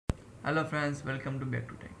Hello friends, welcome to Back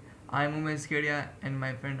to Tech. I am Umesh Kedia and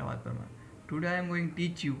my friend Awad Parmar. Today I am going to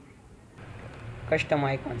teach you. Custom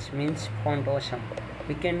icons means font awesome.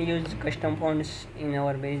 We can use custom fonts in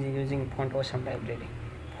our base using font awesome library.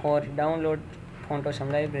 For download font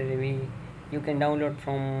awesome library, you can download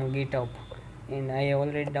from GitHub. And I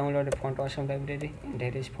already downloaded font awesome library. And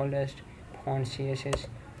there is folders font CSS.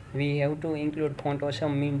 We have to include font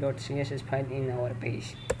awesome min.css file in our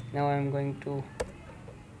page. Now I am going to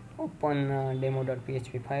open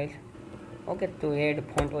demo.php file. Okay, to add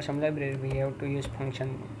font awesome library, we have to use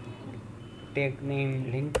function tag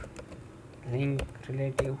name link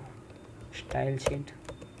relative style sheet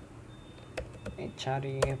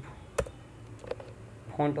href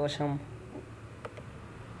font awesome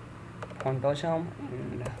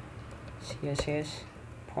and css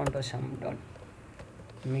font awesome dot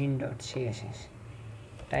main dot css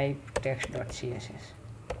type text dot css.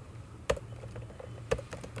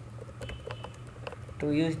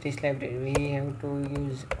 To use this library we have to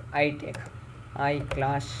use I tag I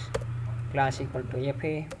class equal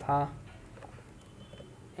to fa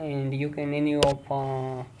and you can any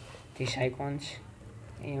of these icons.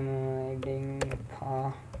 I'm adding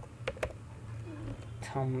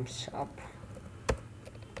thumbs up.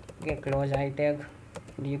 Okay, close I tag.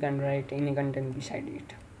 You can write any content beside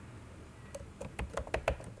it.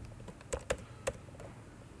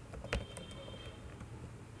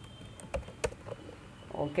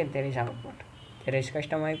 Okay, there is output. There is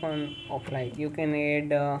custom icon of like. You can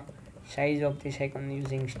add size of this icon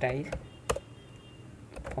using style,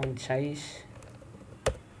 font size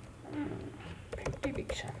 50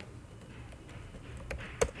 pixel.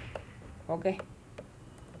 Okay.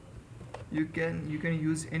 You can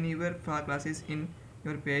use anywhere classes in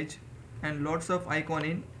your page and lots of icon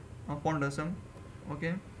in Font Awesome.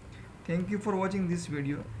 Okay. Thank you for watching this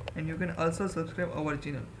video and you can also subscribe our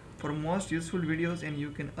channel for most useful videos and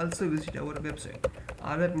you can also visit our website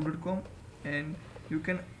rweb.com and you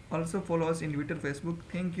can also follow us in Twitter, Facebook.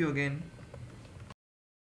 Thank you again.